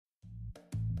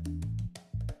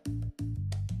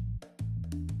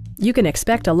You can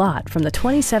expect a lot from the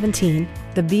 2017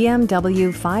 the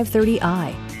BMW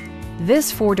 530i.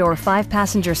 This four-door,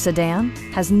 five-passenger sedan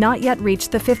has not yet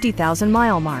reached the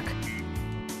 50,000-mile mark.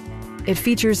 It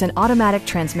features an automatic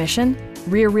transmission,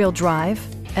 rear-wheel drive,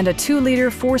 and a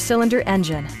 2-liter four-cylinder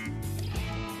engine.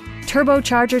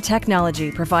 Turbocharger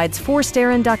technology provides forced air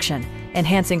induction,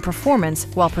 enhancing performance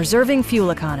while preserving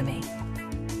fuel economy.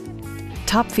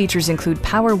 Top features include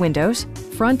power windows,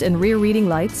 front and rear reading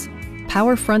lights,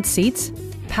 power front seats,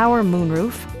 power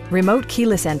moonroof, remote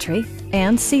keyless entry,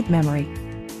 and seat memory.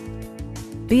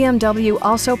 BMW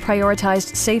also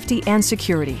prioritized safety and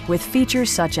security with features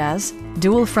such as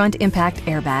dual front impact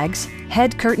airbags,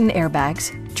 head curtain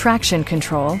airbags, traction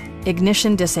control,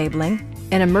 ignition disabling,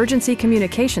 an emergency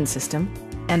communication system,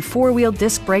 and four-wheel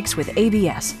disc brakes with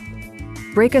ABS.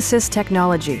 Brake Assist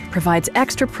technology provides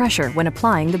extra pressure when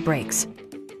applying the brakes.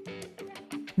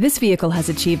 This vehicle has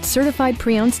achieved certified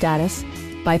pre-owned status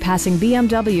by passing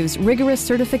BMW's rigorous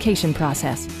certification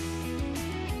process.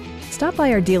 Stop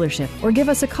by our dealership or give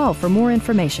us a call for more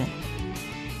information.